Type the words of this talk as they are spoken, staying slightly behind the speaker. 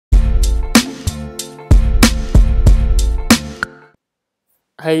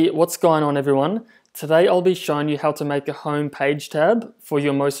Hey, what's going on everyone? Today I'll be showing you how to make a home page tab for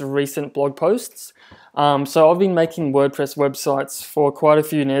your most recent blog posts. So I've been making WordPress websites for quite a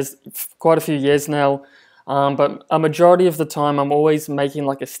few years now, but a majority of the time I'm always making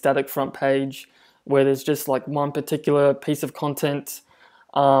like a static front page where there's just like one particular piece of content.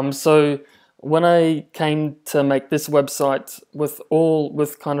 So when I came to make this website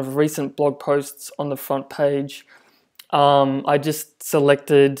with kind of recent blog posts on the front page, I just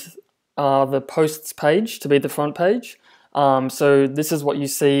selected the posts page to be the front page. So this is what you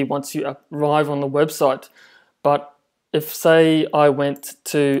see once you arrive on the website. But if, say, I went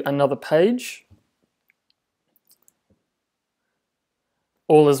to another page,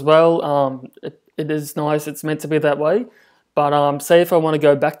 all is well. It is nice, it's meant to be that way. But say if I want to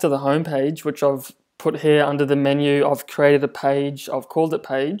go back to the home page, which I've put here under the menu, I've created a page, I've called it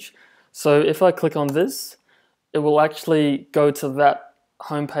page. So if I click on this, it will actually go to that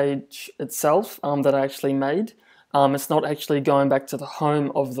homepage itself that I actually made. It's not actually going back to the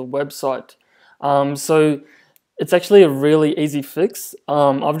home of the website. So it's actually a really easy fix.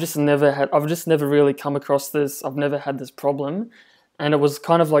 I've just never really come across this. I've never had this problem, and it was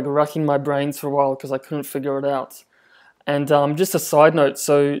kind of like racking my brains for a while because I couldn't figure it out. And just a side note,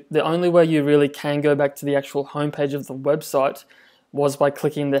 so the only way you really can go back to the actual homepage of the website was by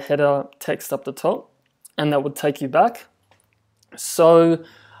clicking the header text up the top, and that would take you back. So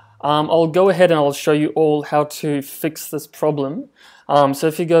I'll go ahead and I'll show you all how to fix this problem. So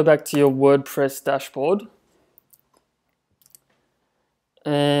if you go back to your WordPress dashboard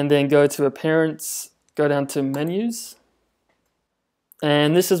and then go to Appearance, go down to Menus,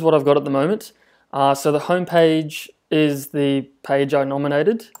 and this is what I've got at the moment. So the home page is the page I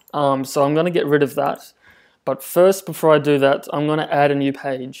nominated, so I'm going to get rid of that. But first, before I do that, I'm going to add a new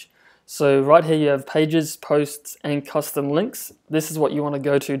page. So right here you have pages, posts, and custom links. This is what you want to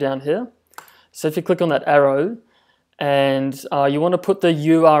go to down here. So if you click on that arrow, and you want to put the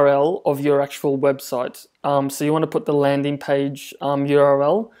URL of your actual website. So you want to put the landing page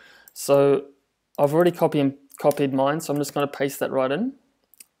URL. So I've already copied mine, so I'm just going to paste that right in.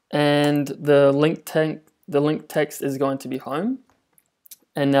 And the link text is going to be home.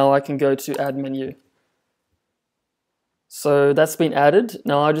 And now I can go to add menu. So that's been added.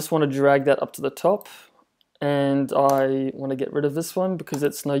 Now I just want to drag that up to the top, and I want to get rid of this one because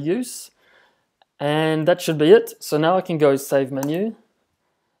it's no use. And that should be it. So now I can go save menu,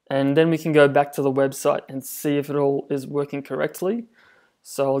 and then we can go back to the website and see if it all is working correctly.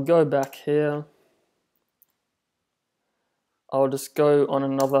 So I'll go back here. I'll just go on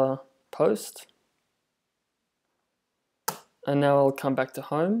another post, and now I'll come back to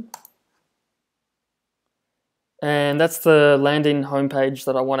home. And that's the landing homepage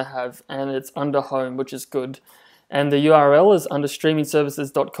that I want to have, and it's under home, which is good. And the URL is under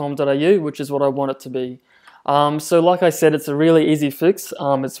streamingservices.com.au, which is what I want it to be. So like I said, it's a really easy fix.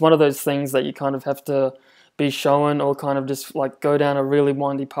 It's one of those things that you kind of have to be shown or kind of just like go down a really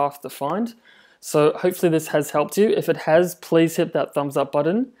windy path to find. So hopefully this has helped you. If it has, please hit that thumbs up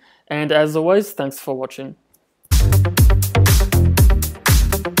button. And as always, thanks for watching.